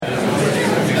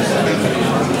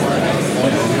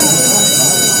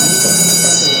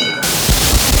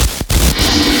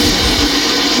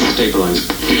tape lines.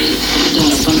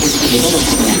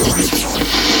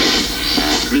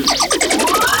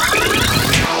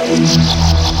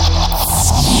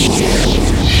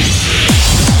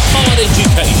 Hard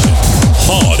education.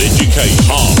 Hard education.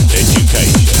 Hard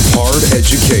education. Hard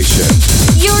education.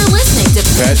 You're listening to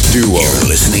PETDuo. You're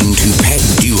listening to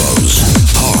PETDuo's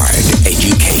Hard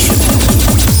Education.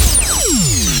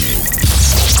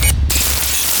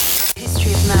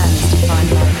 History of man is defined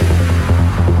by war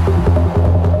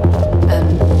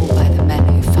by the men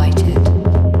who fight it.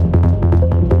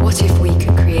 What if we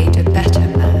could create a better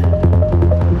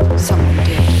man? Someone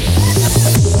did.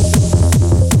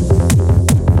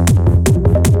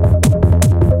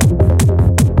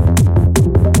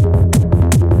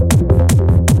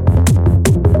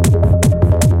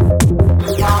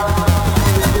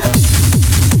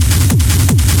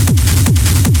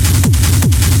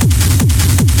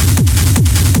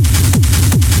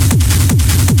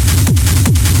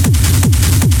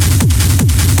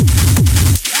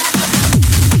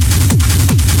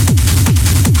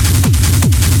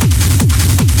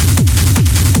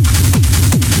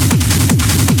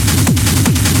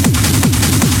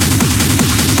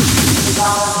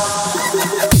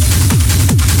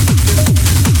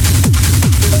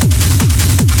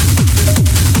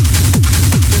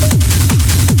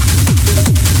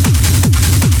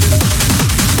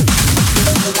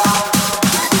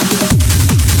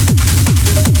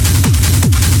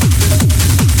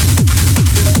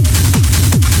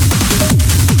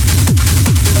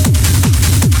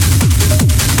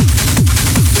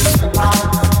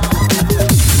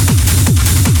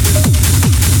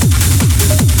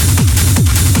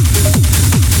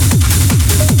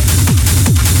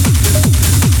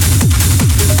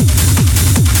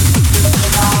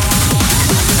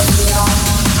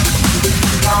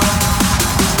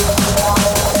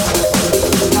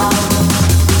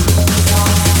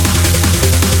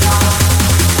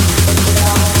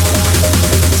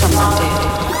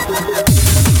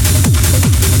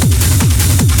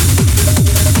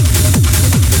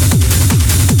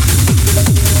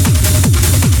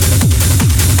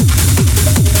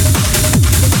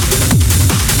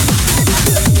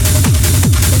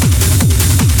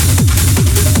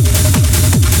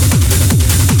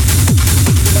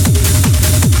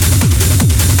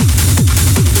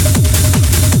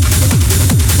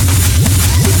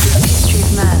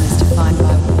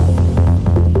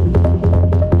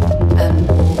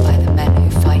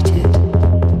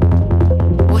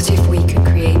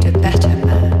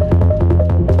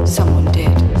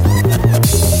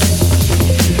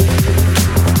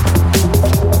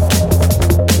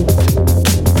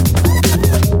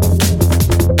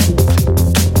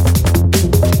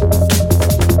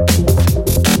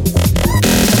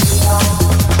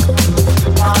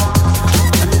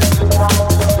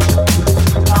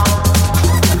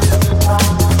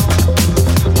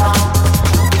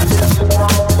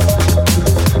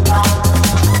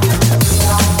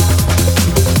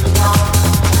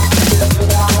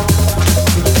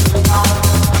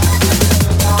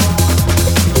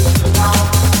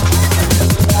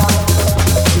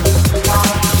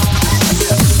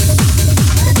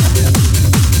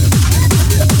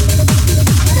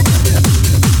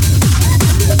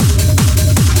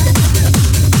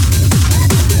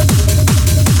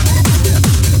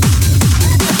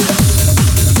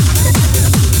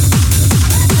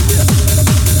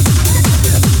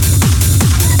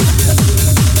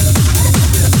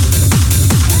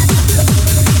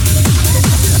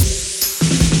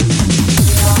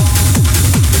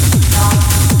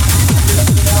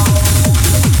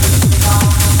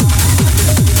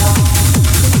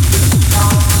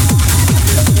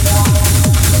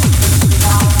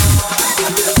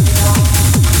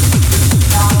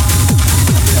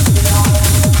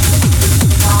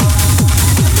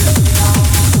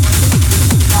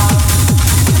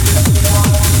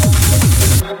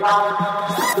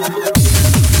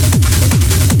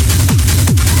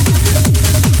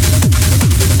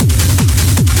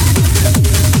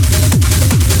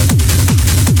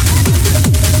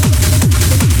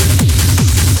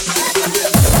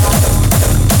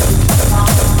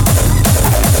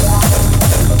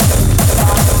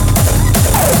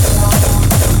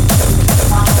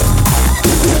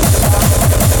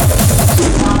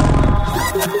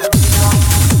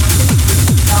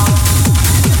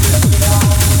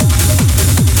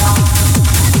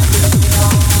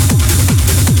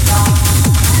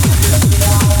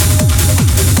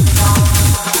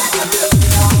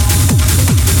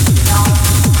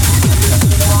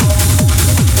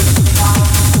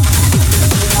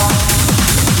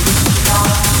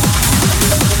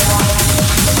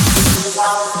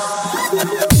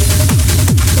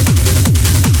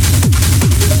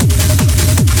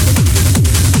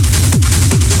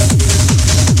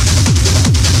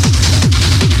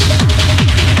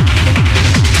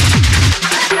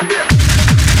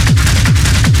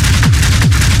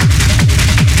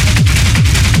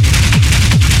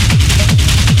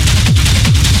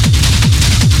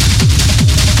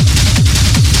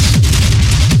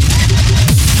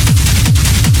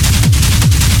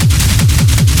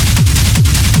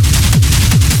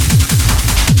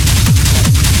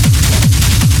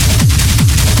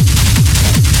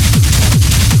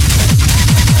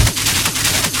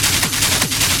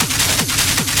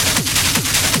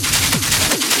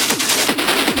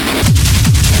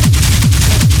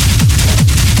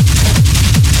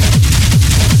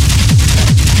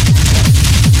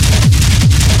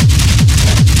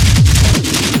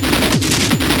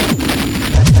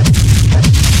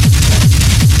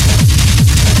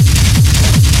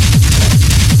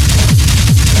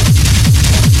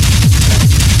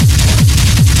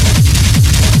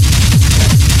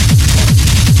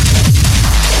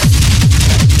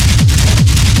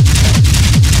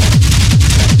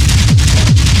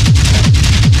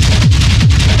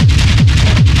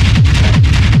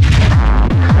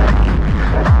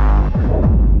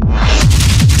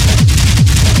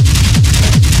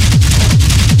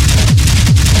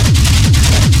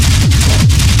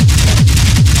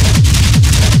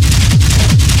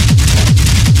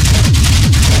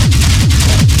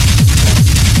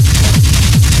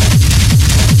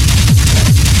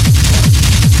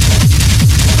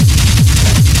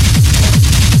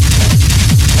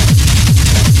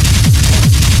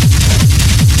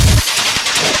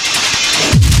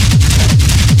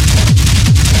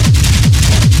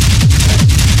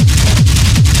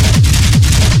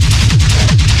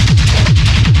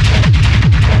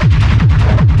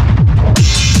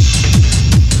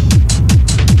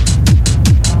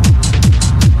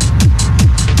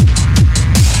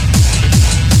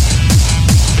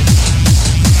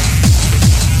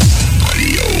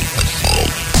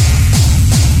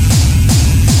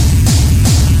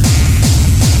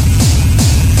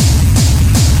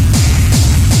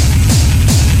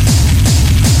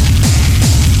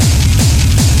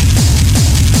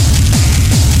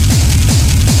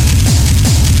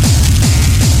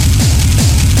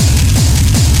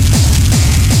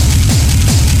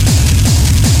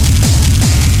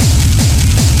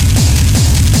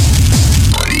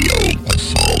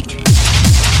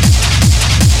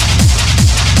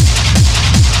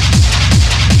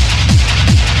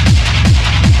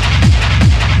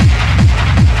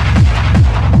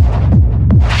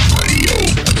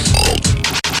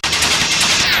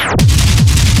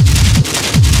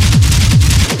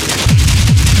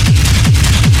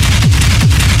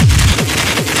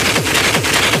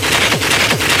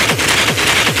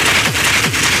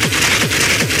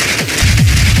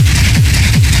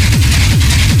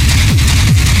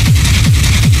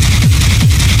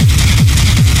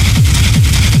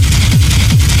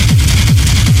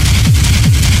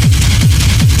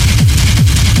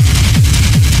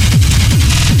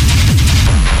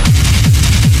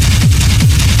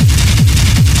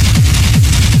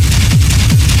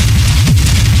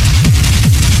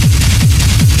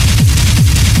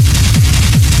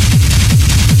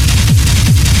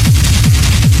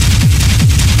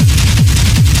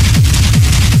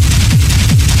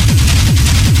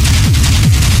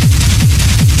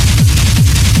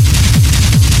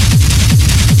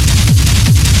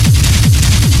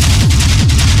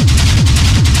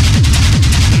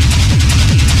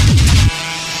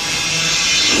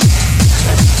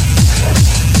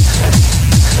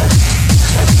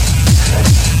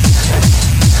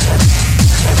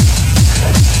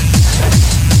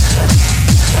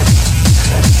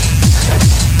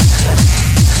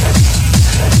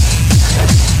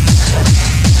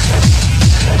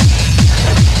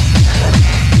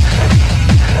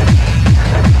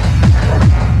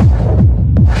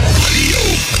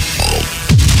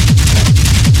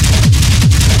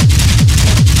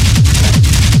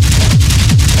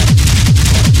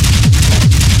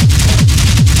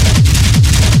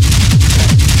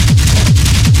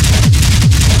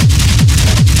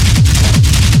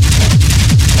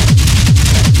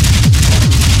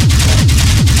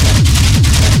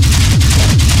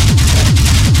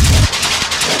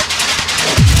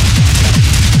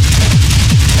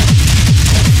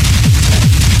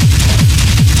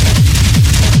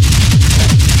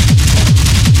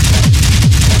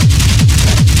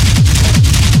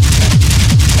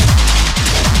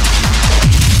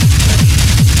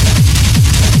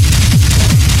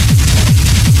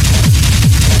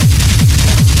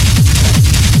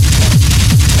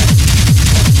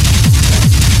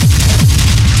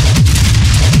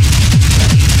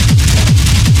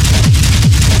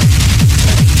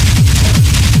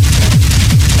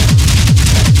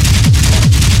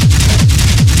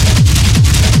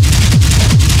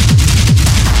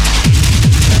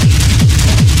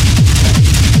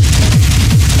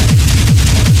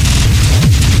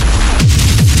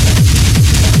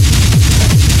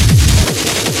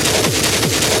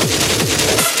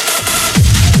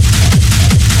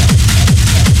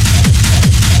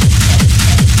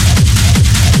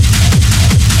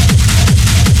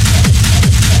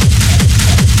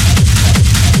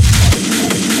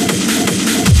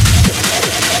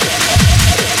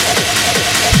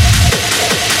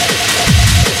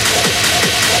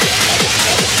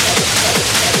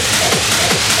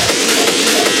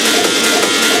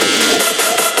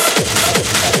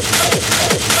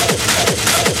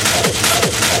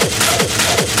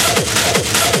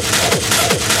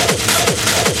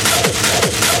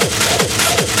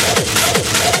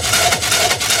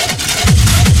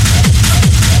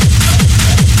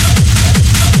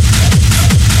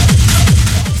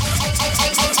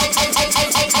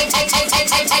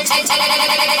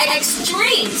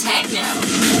 Techno.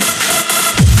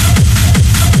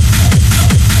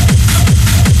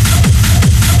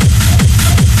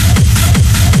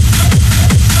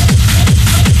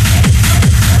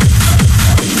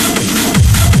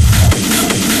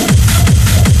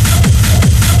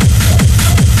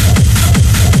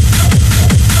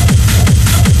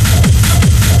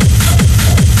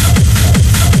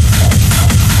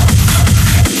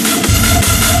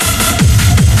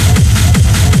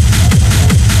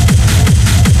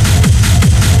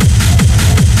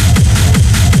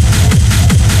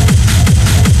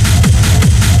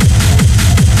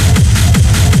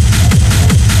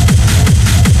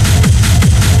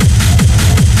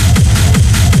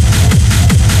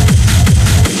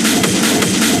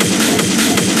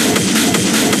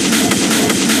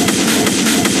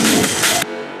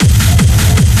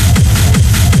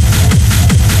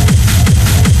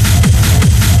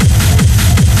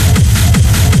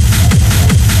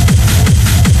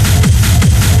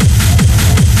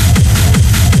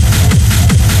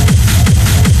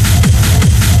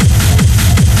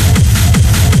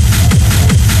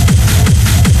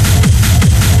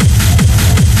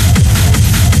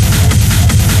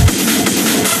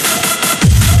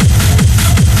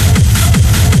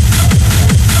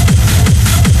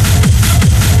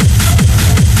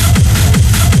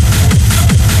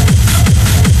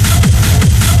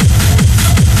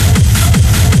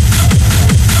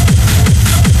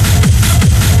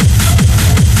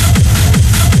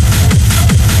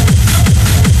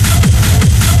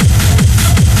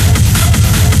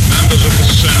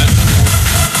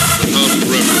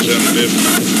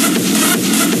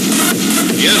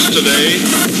 Yesterday,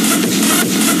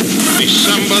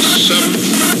 December 7th,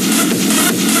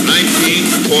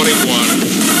 1941,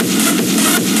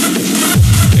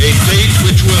 a date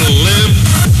which will live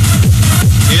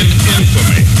in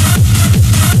infamy.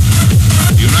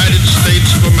 The United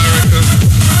States of America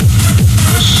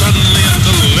was suddenly and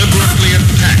deliberately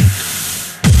attacked.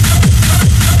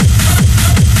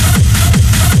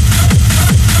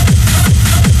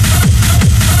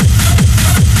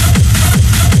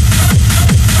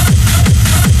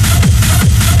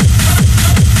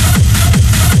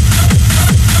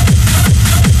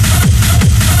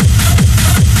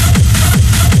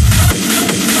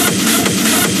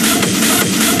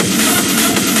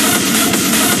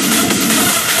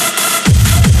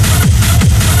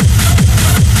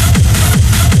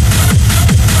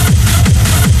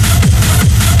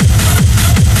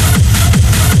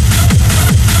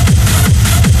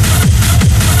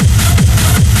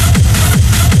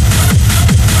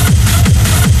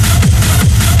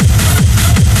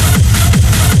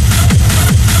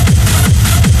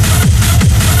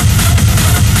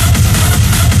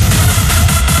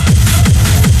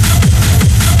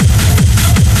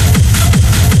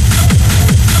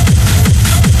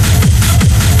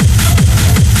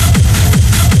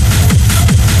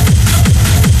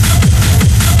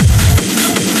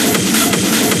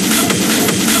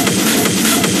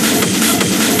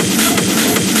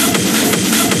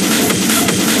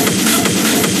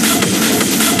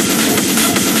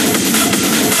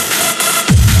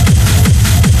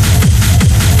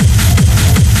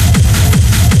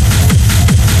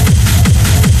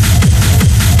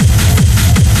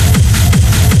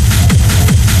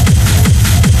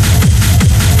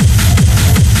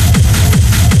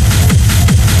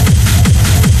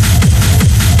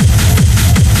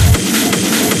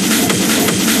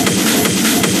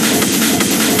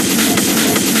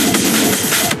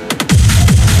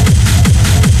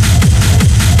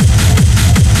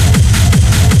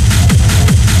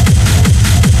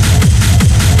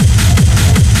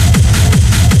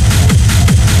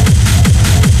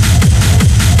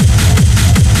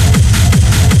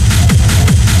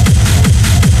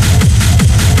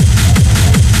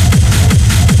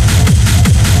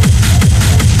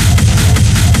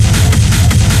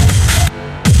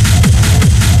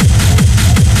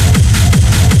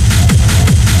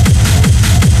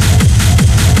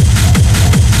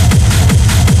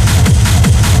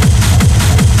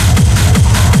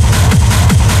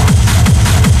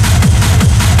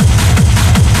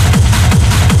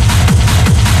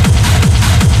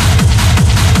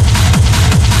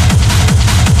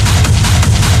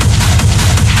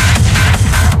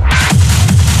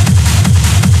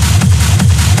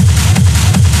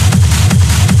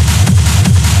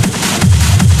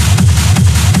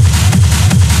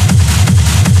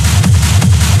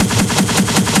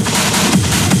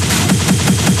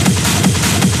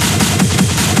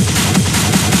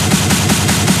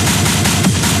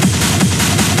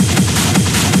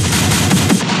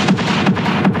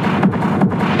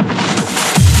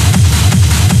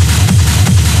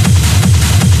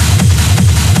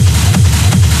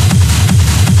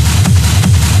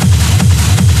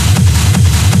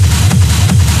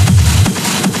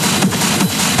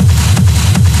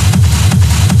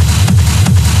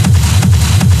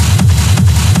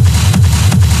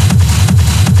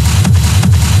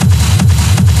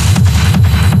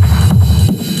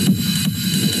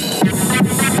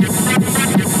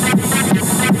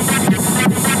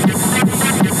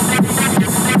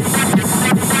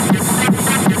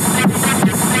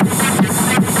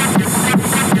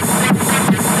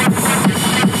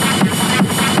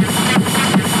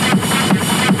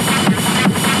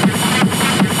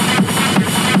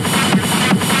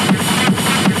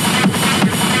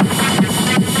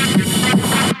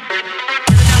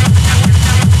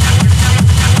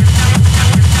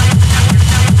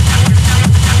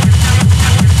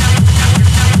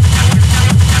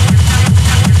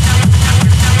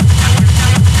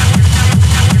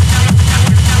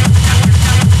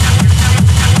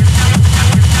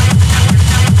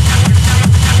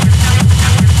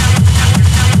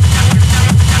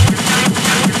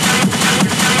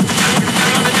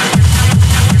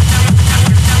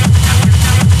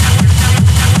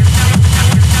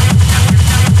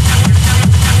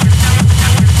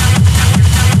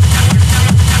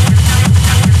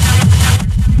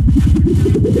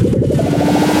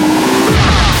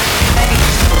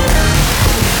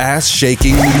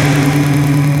 ass-shaking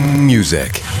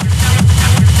music.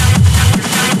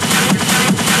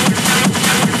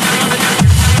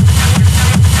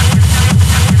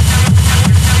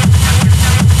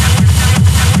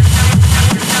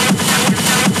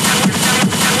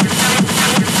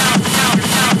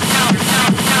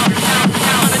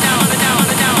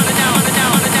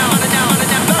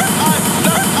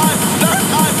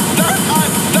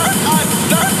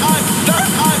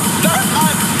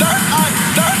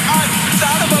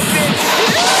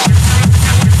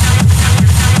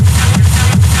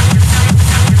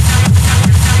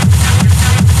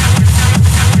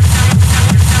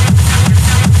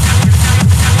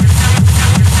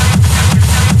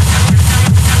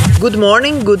 Good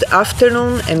morning, good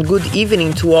afternoon, and good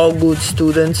evening to all good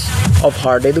students of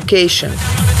hard education.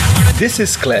 This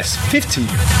is class 50,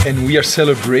 and we are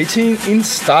celebrating in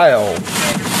style.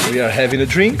 We are having a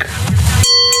drink.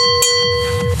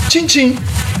 Chin chin!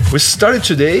 We started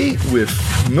today with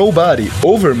Nobody,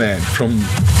 Overman from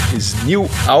his new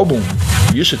album.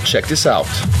 You should check this out.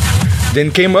 Then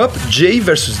came up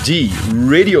JvsD,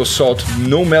 Radio Assault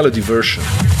No Melody version.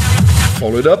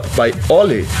 Followed up by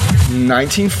Olle,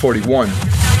 1941.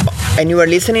 And you are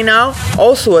listening now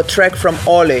also a track from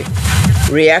Olle,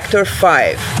 Reaktor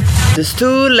 5. These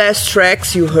two last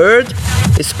tracks you heard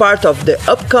is part of the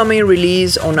upcoming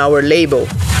release on our label,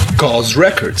 Cause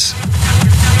Records.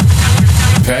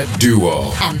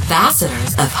 PETDuo.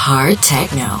 Ambassadors of hard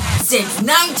techno since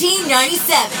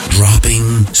 1997.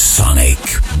 Dropping sonic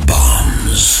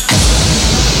bombs.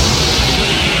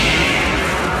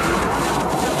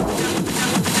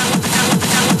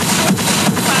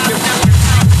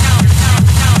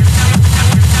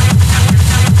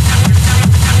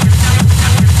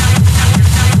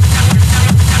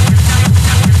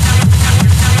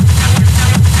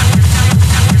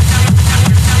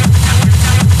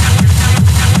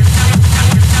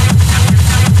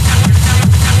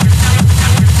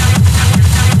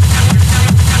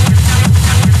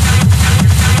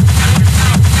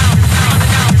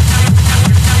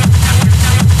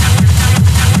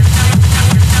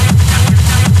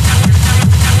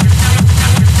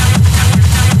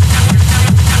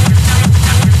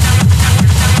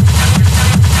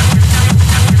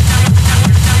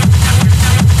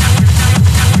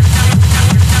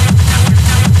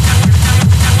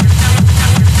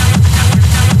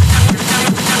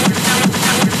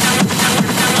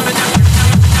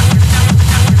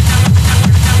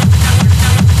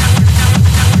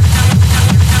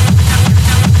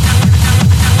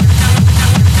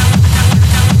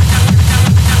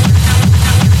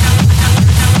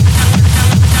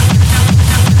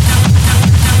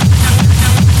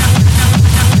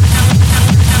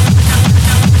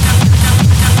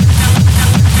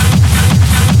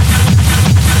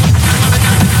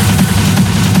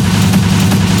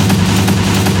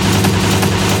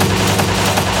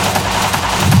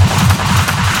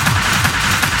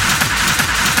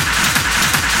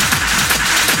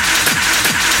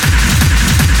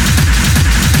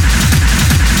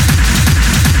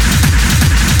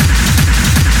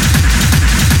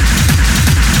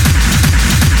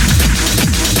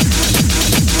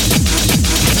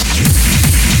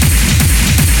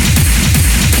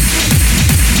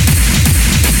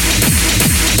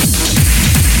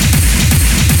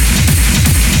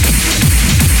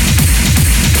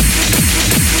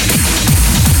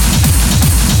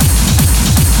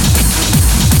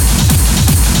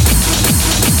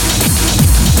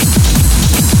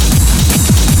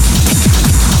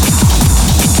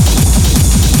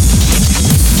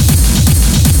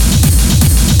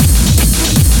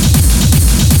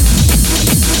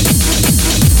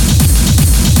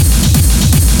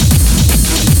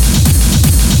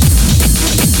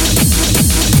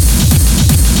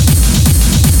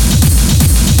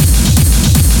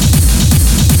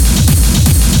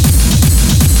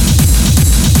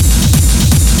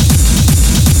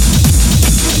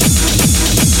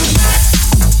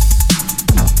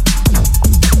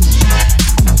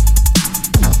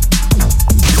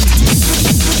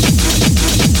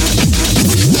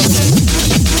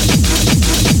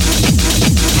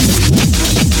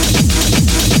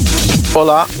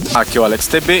 Olá, aqui é o Alex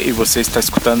TB e você está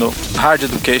escutando Hard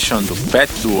Education do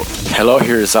PETDuo. Hello,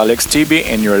 here is Alex TB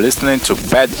and you're listening to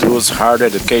PETDuo's Hard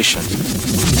Education.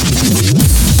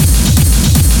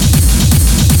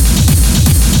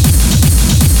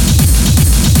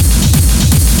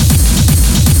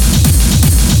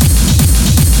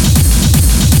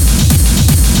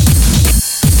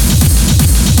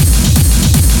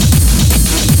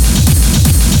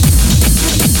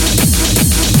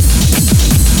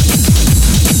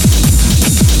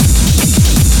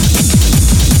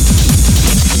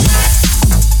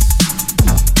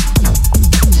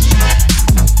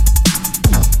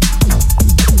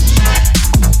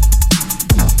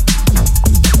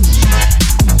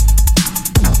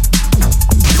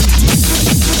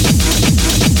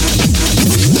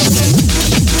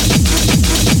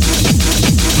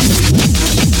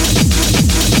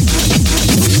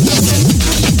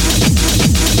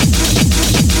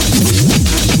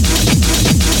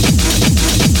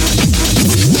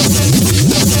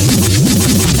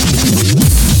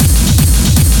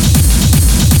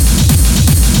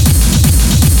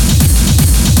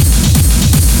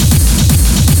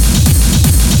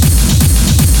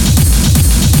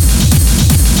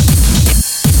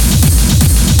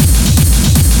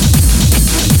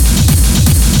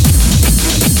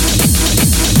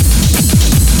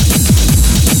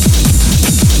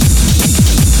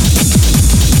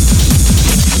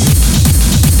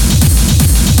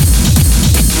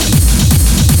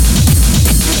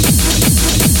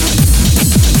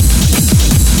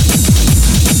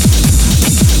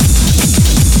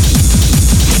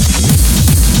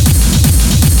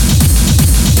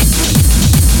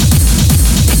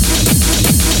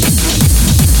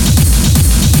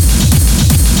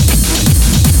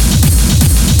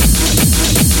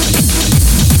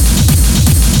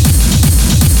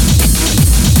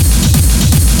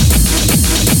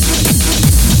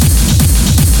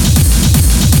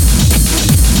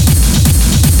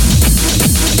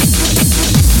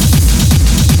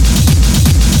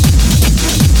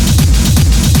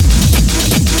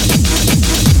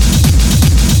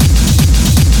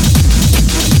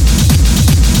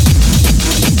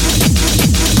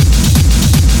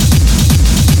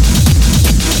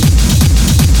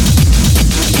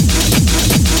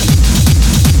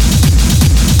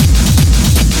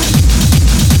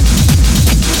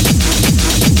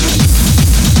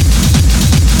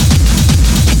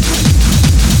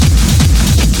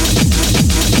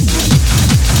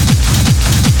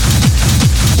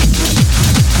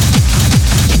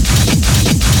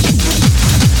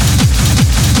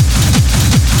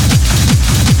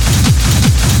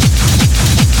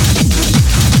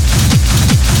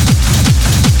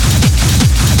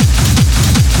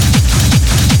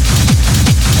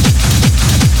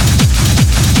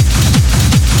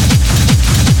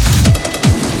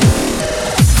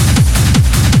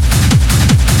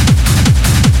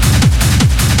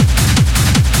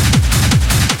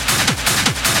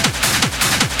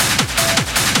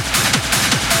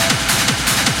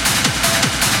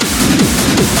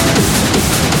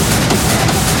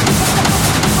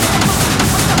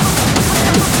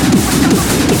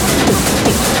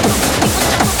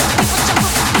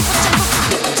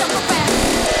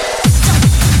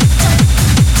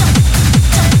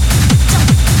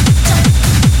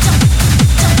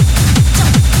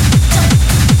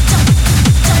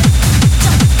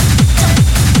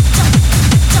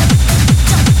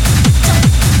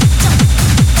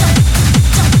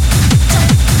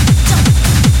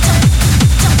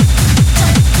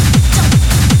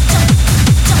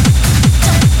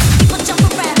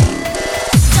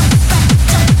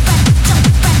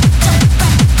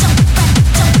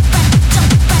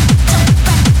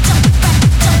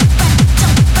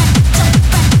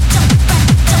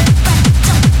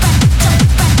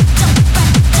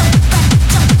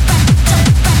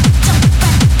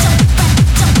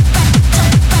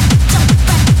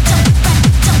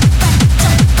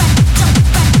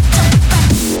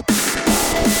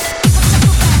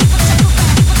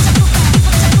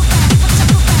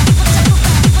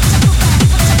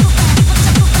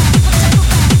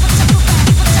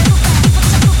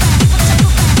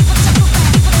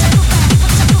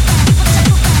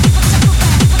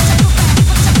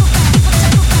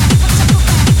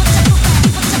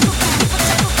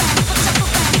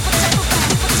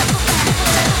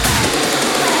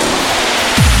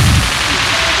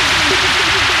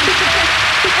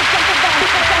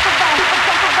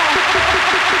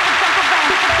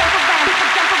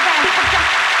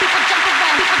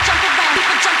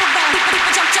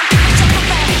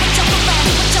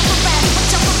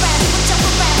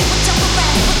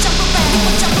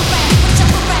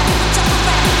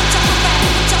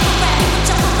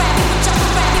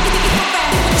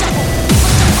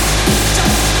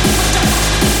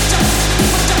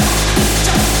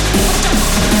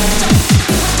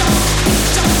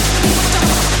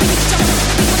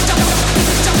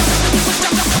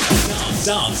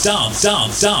 dance, dance,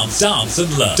 dance, dance, dance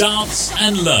and learn. Dance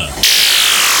and learn.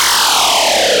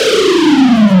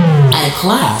 A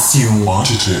class you want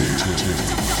to take.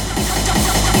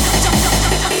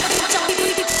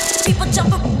 People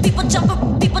jump up, people jump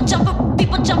up, people jump up,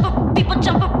 people jump up, people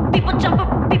jump up, people jump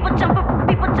up, people jump up, people jump up,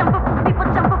 people jump up, people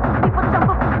jump up, people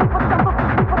jump up, people jump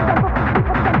up,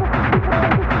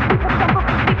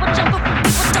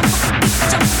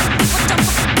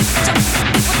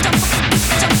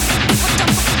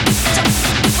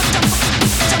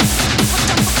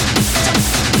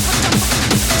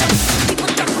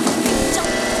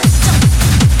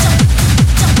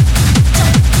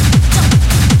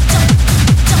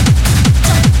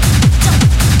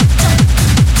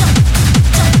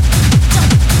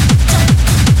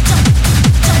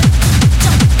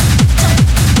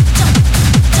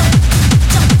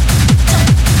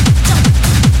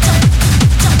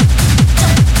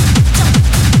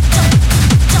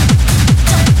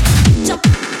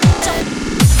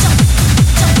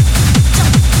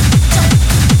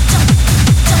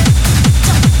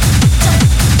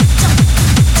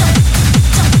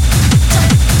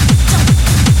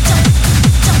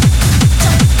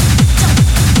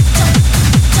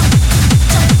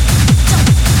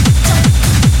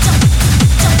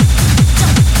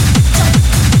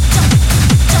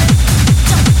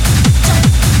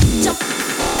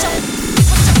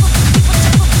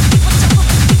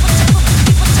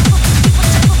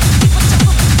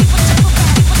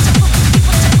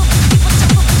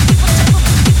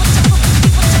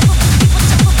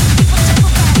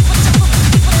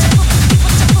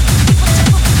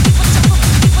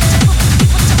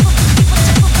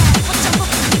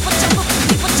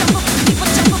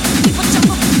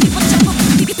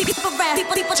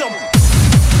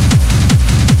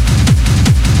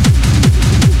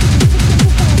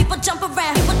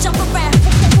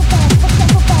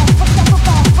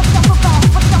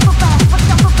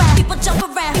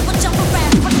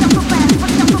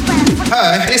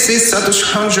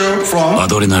 from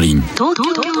Adrenaline.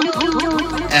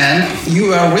 And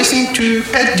you are listening to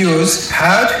PETDuo's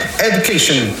Hard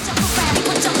Education.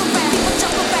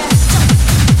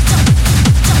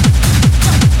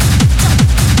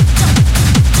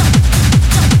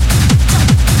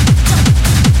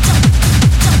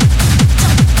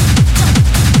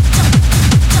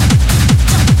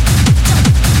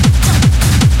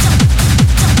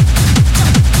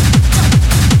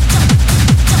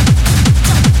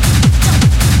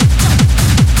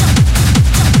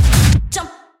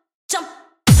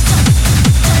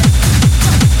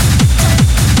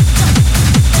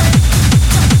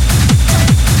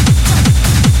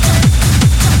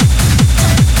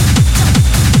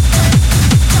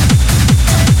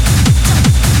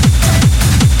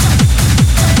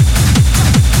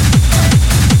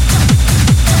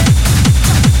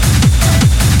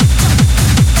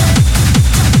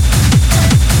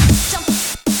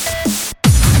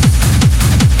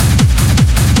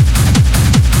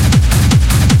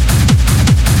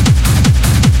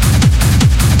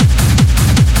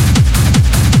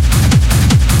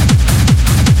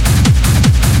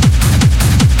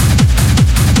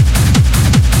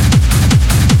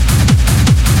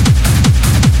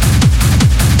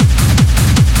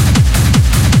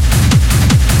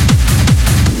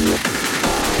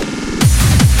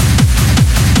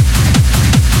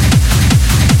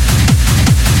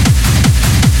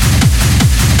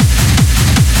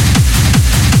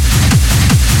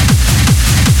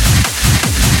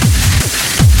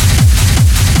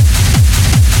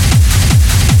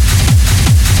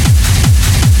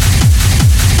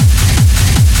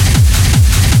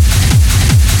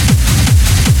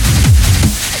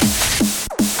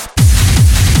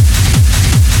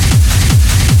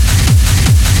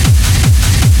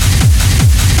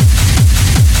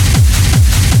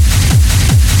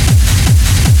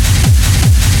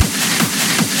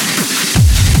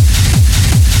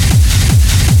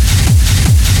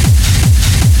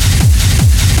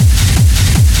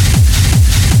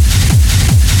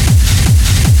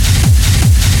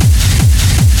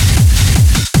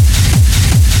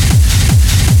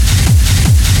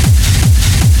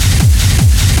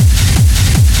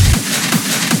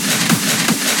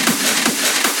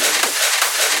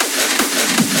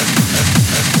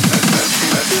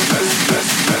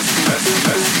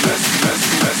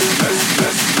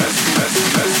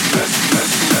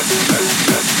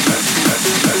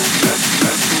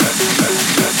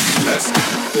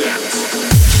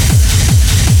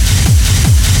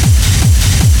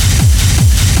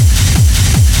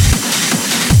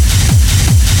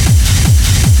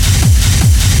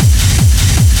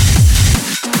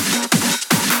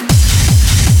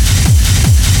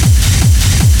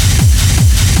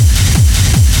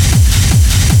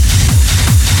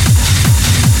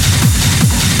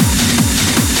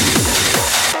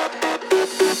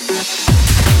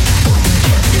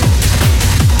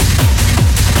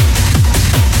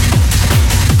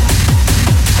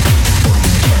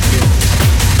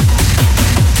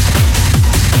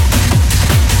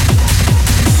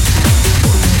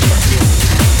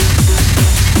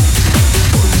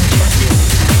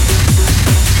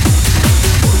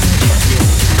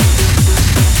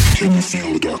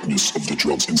 Feel the darkness of the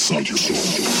drums inside your soul.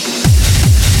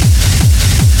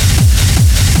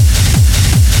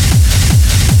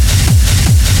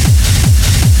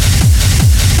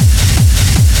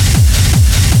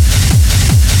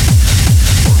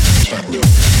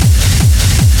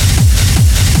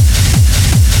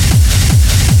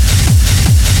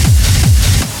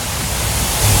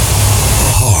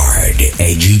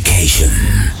 Education.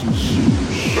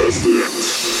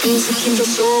 Music in your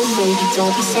soul, baby.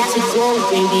 Don't be sad to go,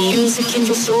 baby. Music in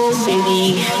your soul,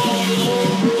 baby.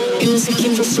 Music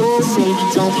in your soul, baby.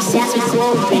 Don't be sad to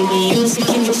go, baby. Music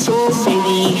in your soul,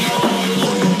 baby.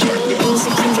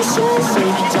 Music in your soul,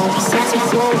 baby. Don't be sad to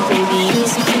go, baby.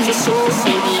 Music in your soul,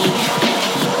 baby.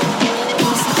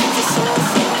 Music in your soul,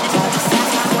 baby. Don't be sad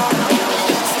to go, baby.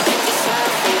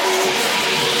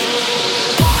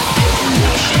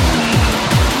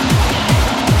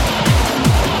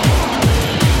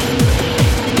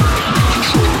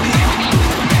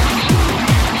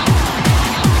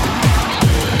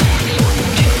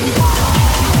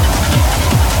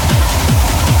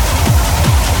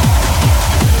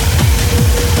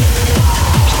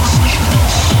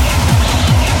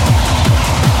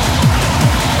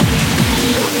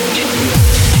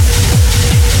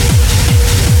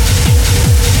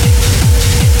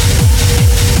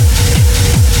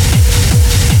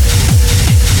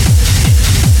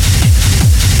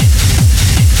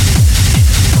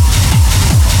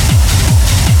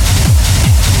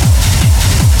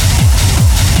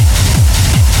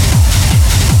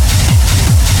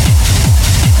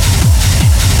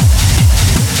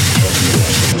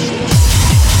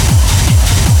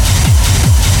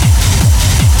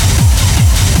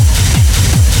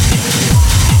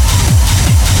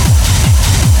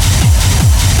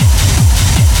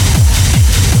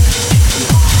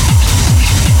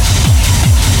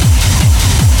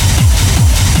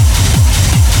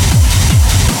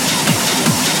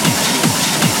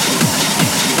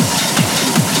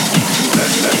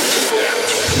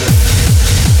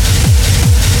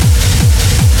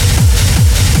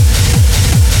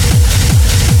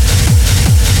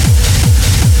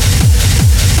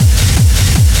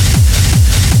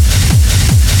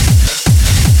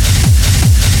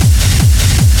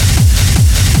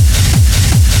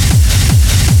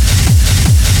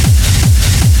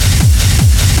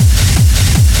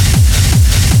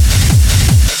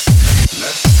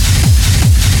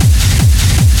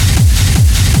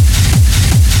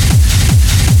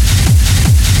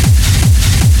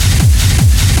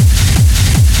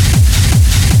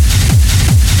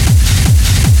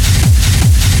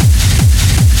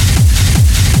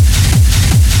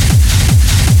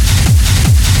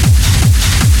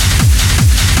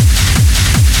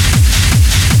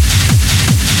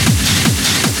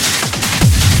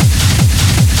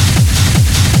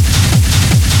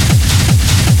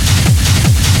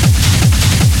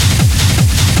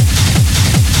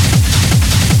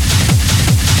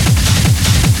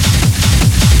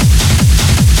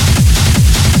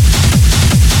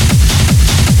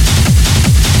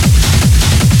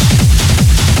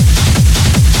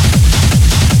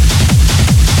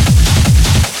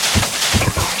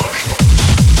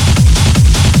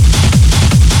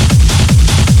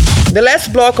 The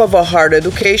last block of our hard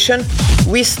education,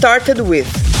 we started with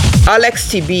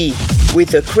Alex TB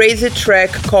with a crazy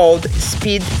track called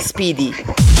SpeedySpeedy,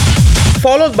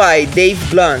 followed by Dave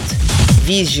Blunt,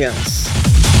 Visions.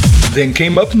 Then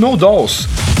came up No.Dolls,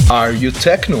 Are You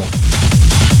Techno?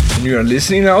 And you are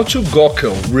listening now to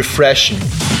Gockel, Refreshing,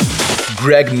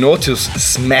 Greg Notill's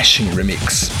smashing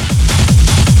remix.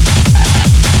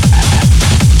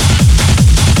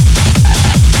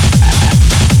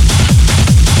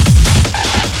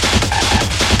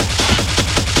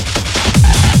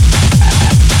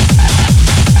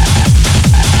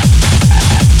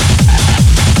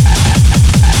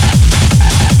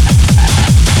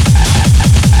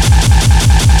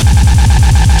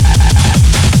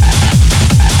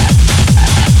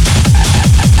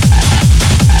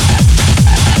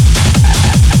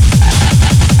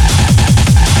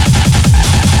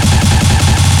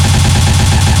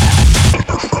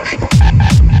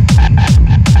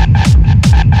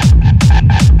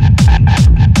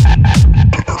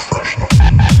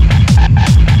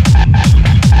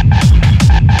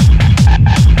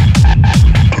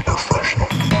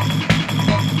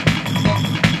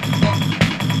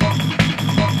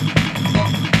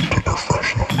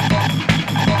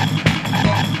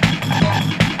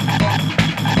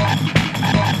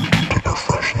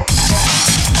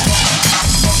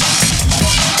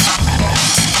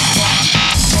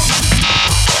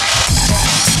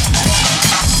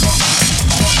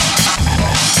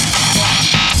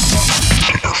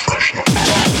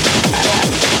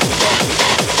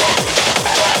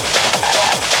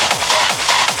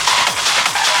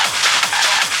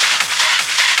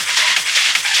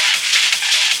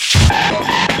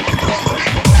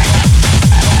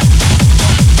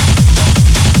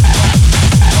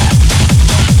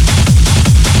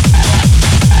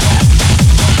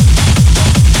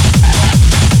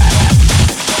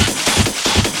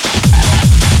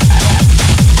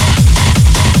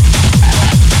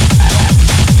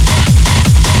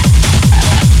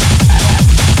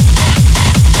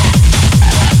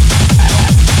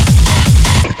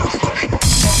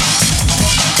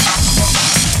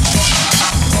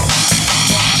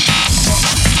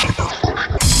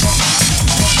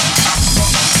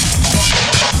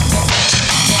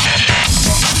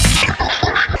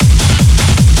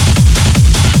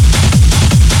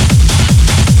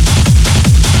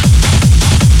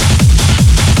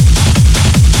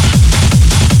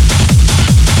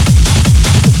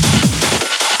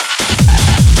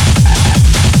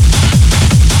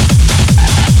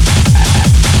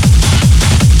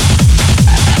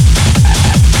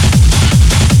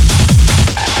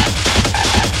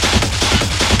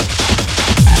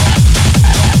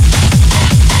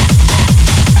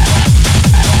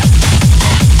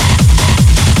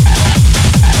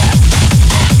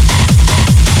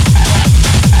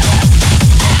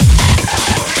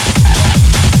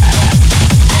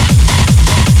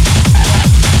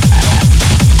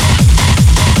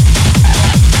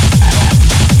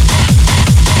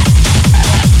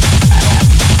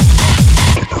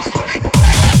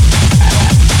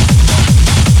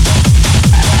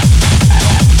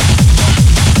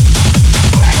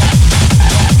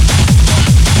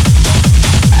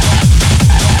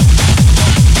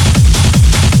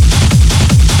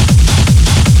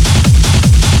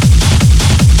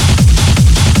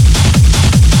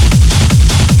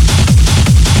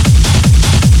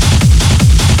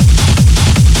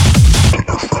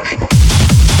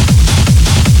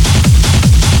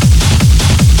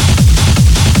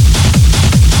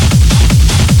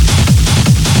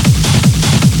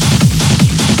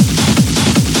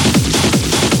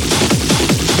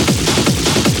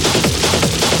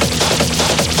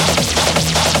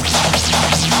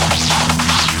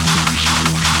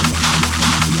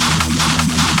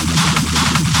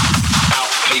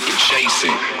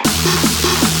 chasing.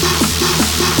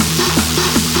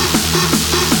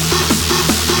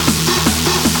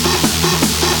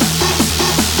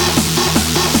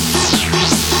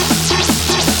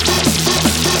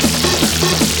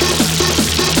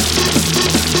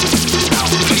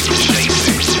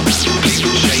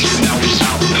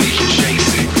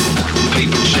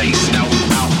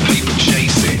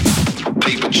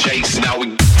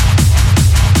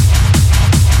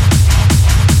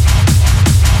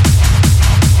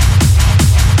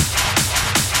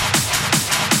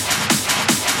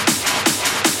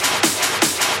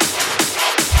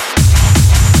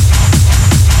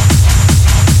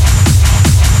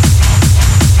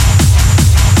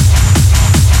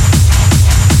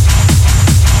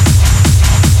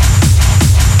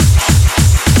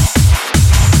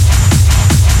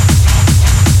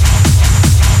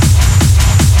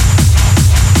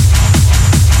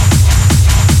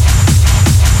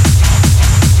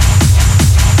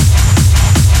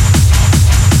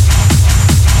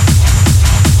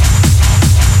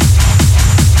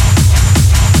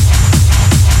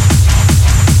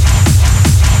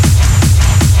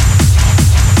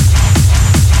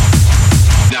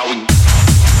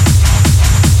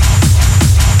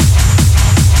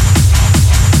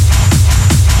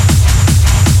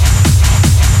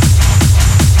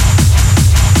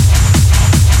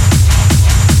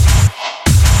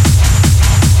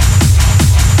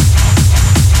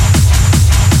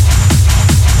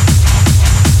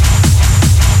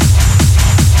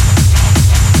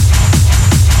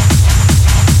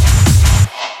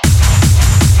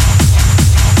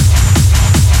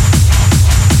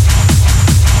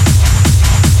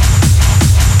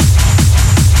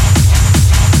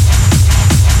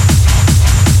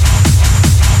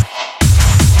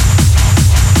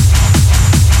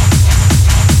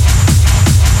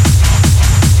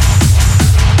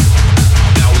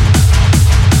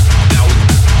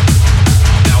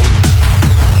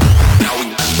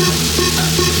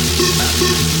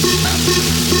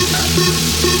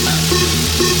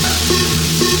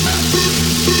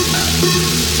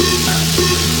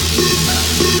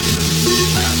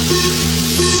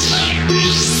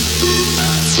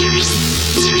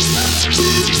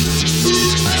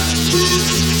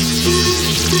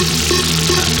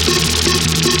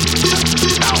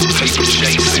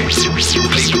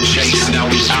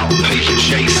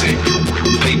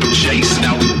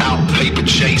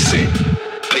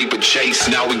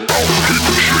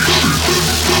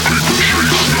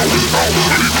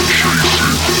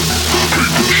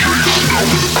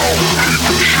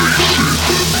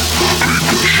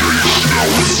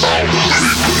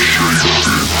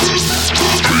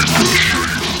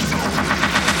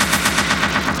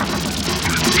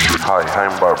 Hi,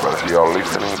 I'm Barbers. You are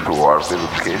listening to Art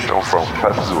Education from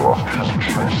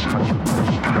PETDuo.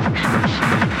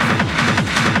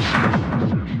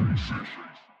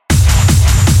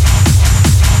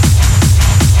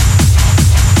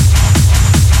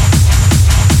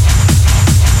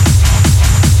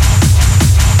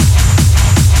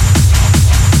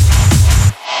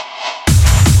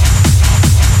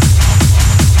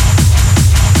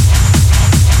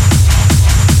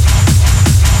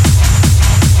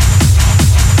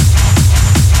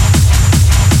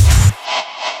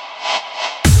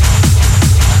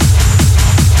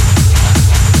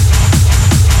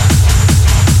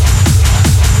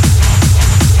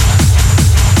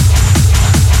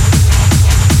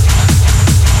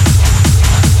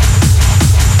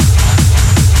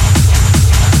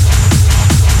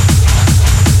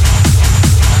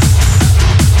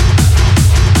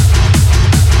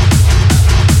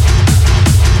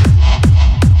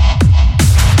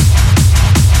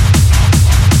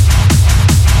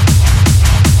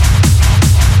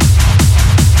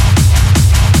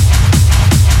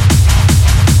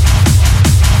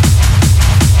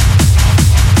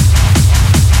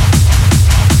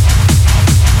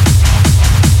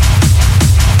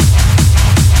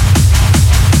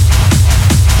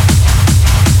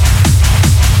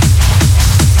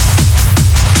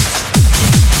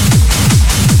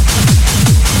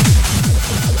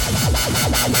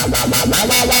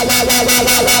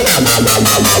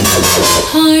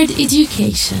 Hard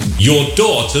Education. Your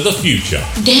door to the future.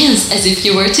 Dance as if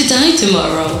you were to die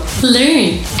tomorrow.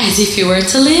 Learn as if you were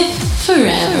to live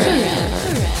forever.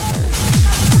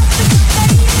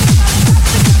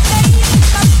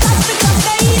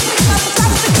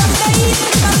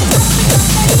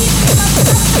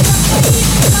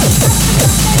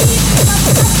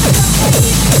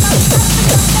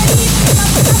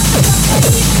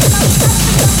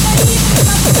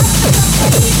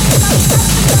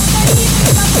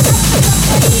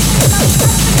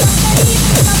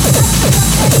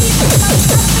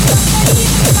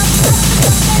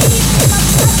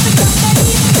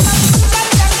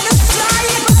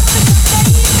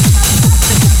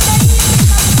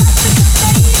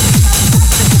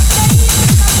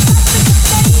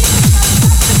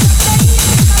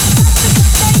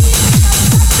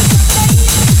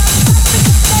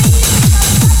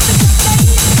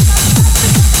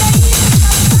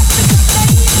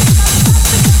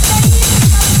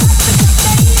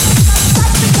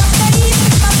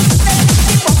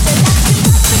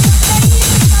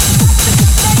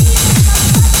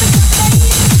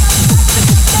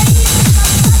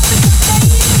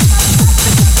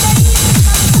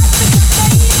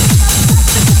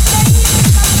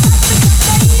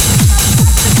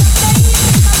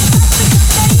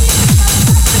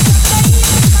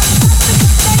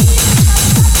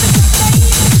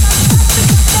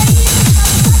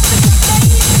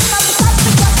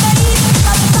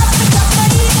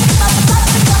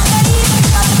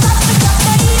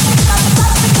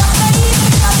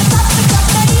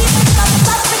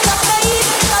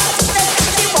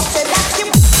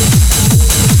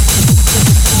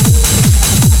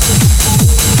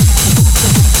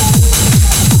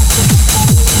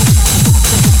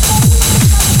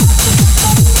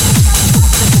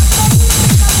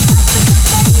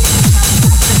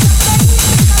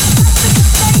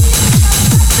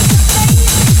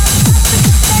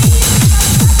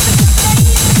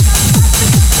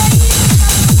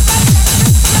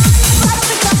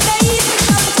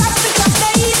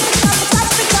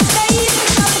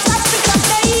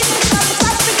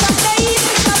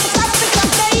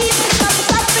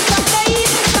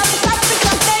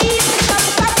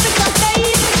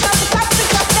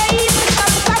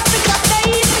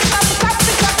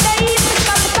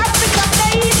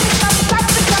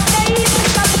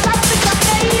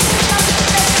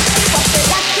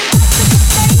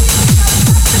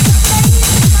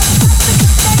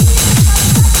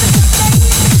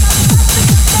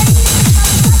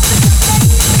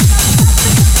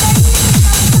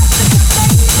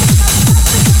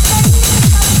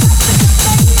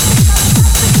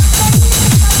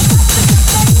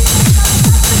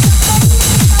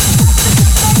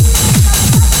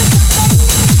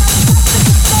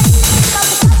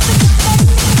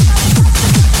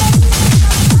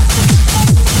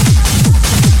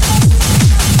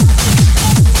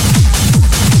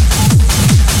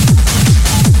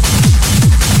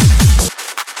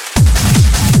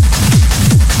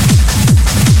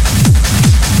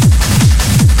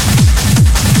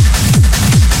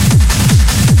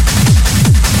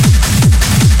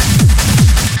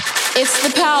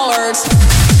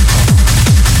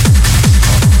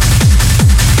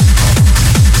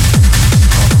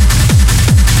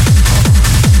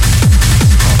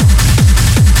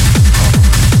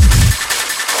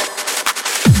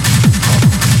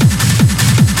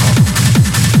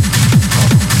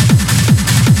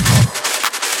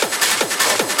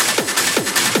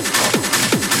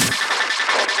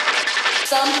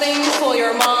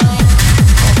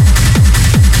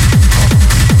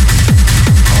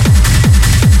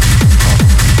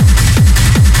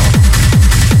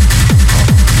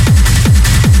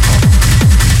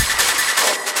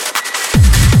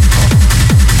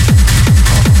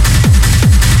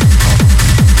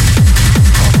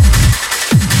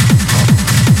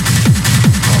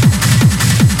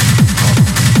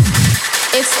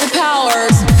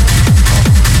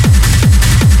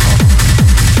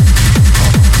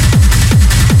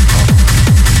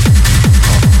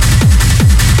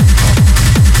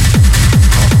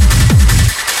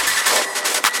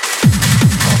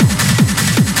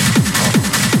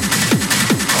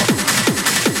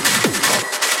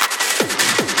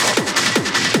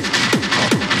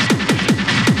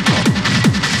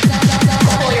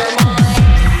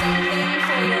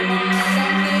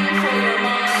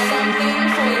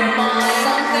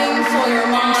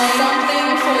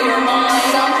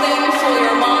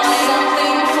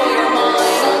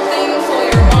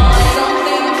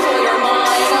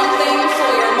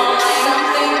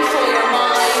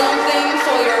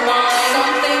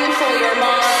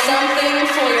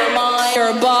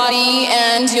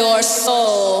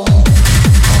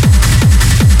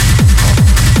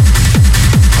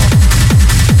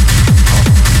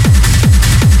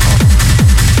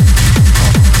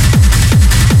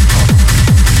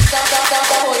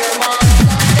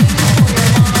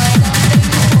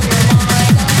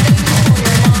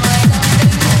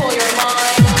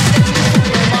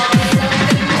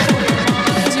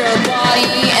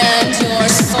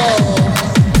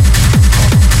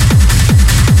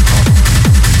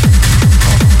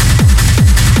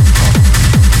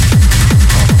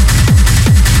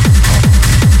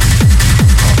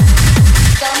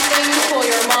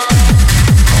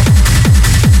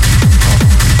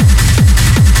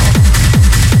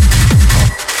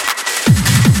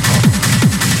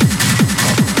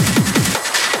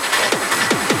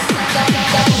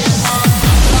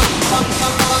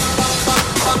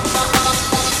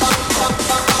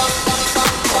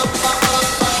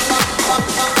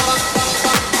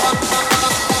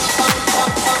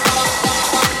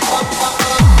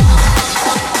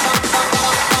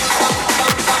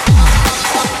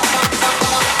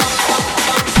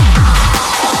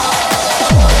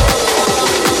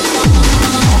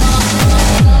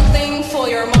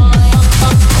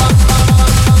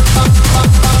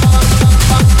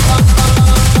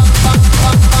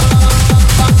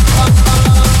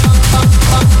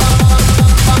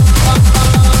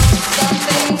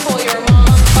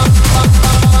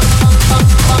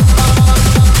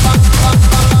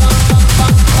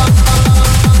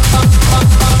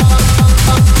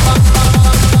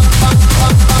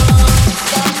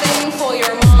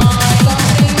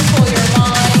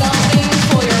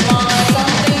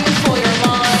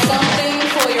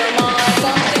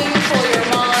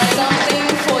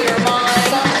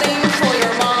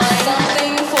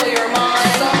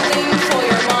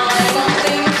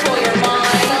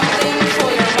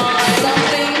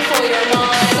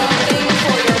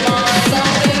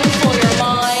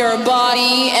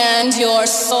 and your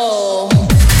soul.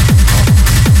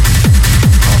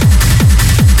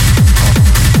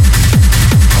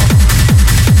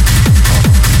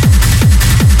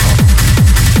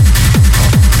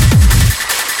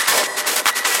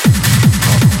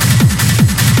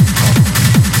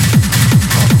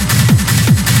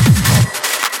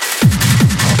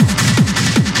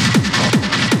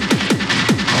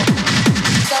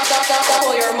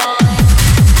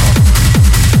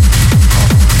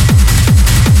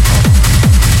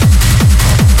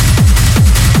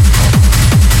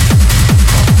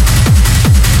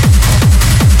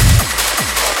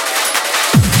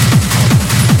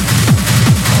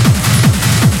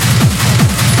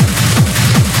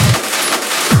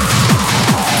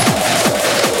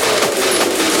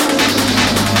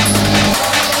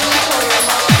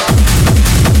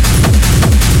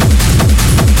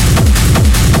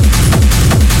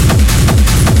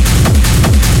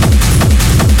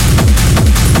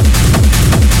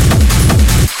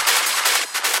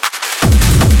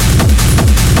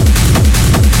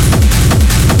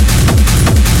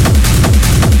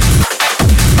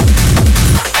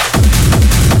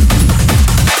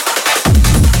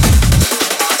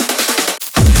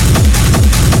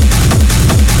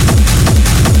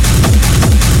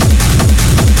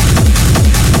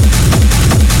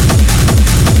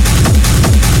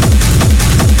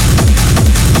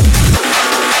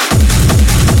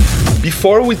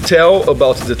 Before we tell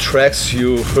about the tracks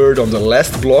you heard on the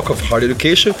last block of Hard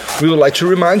Education, we would like to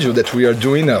remind you that we are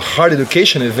doing a Hard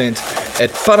Education event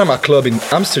at Panama Club in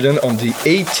Amsterdam on the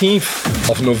 18th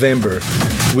of November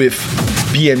with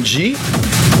BMG,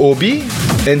 Obi,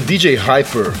 and DJ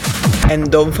Hyper.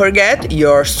 And don't forget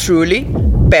yours truly,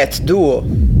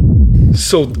 PETDuo.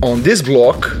 So on this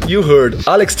block, you heard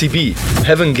Alex TB,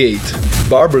 Heaven Gate,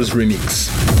 Barbers remix.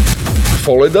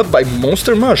 Followed up by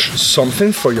Monster Mush,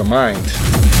 Something for Your Mind.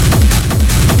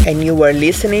 And you are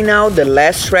listening now the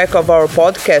last track of our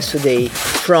podcast today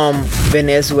from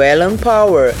Venezuelan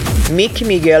Power, Mick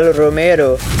Miguel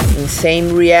Romero,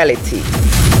 Insane Reality.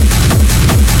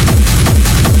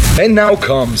 And now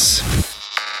comes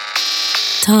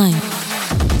Time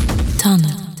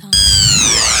Tunnel.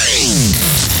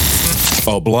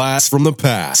 A blast from the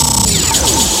past.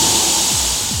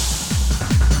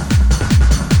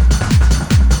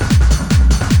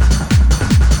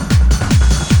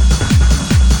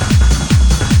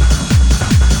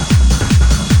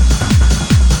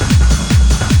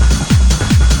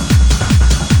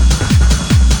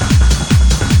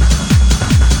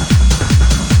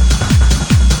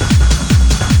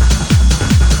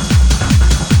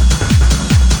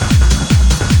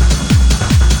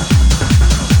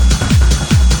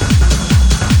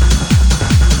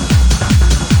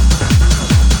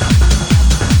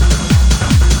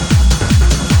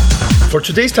 For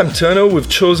today's Time Tunnel, we've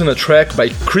chosen a track by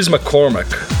Chris McCormack,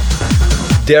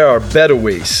 There Are Better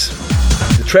Ways.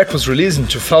 The track was released in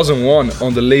 2001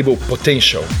 on the label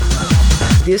Potential.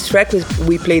 This track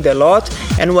we played a lot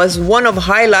and was one of the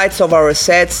highlights of our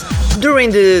sets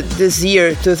during this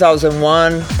year,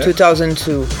 2001,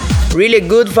 2002. Really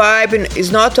good vibe, and it's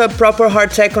not a proper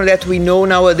hard techno that we know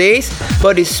nowadays,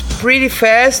 but it's pretty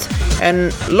fast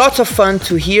and lots of fun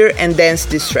to hear and dance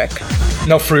this track.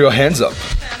 Now throw your hands up.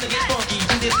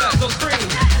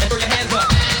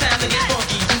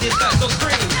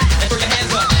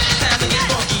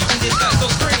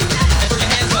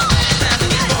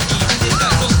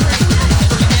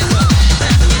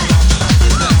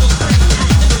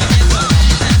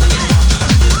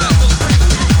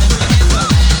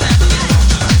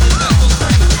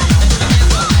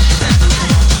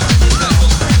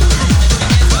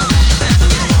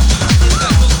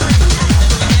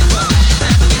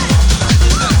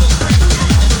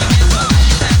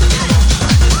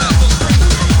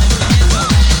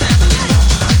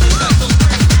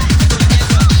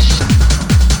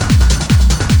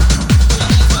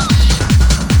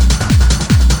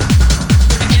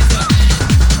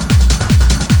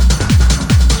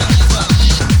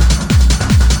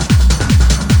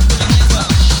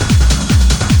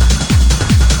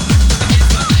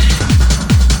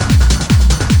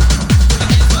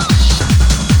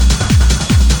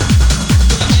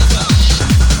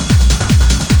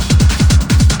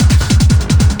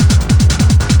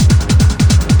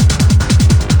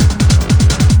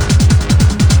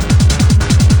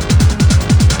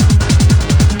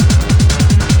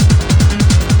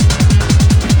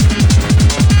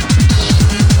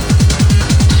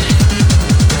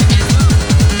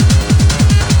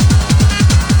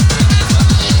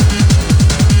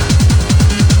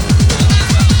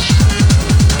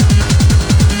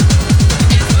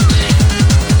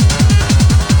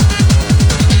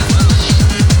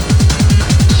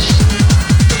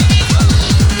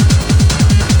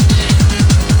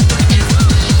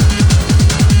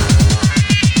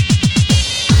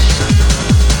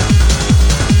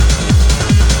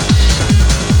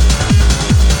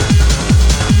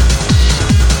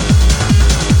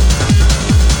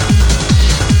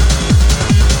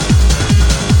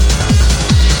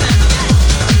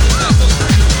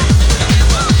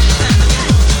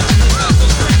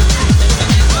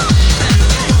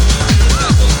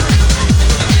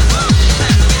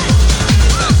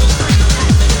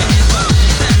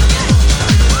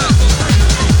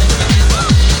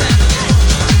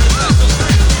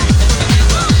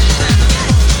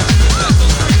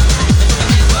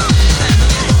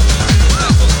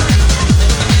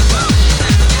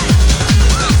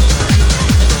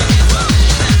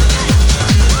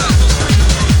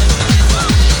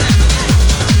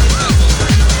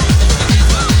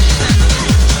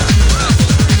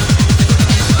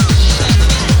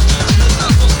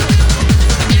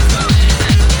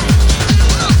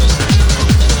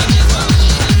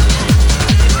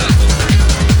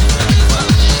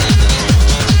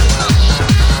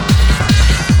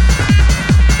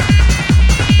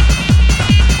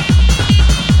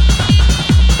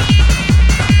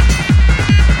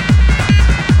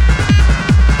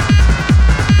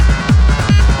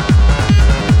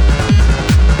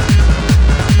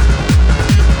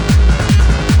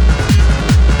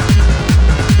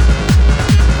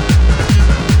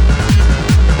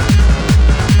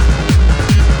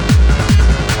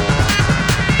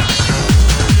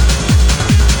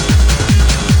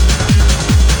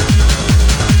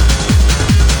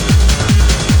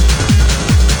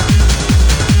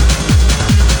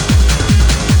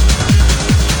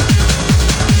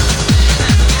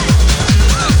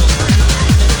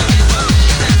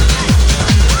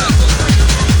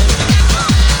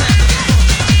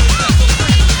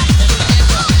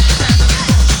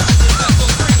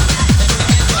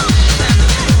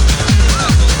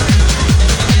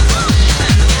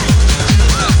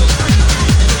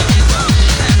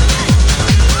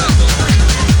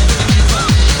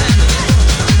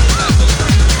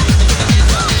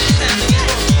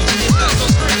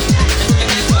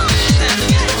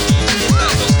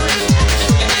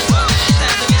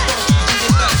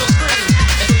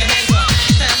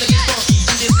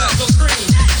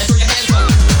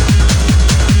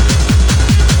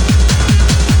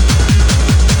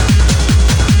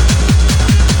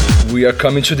 We are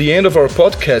coming to the end of our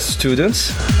podcast,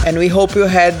 students. And we hope you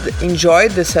had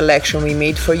enjoyed the selection we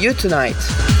made for you tonight.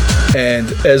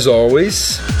 And as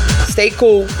always, stay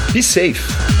cool, be safe,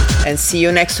 and see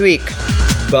you next week.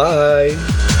 Bye.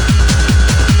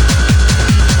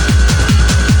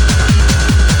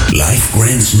 Life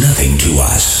grants nothing to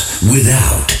us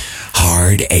without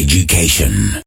hard education.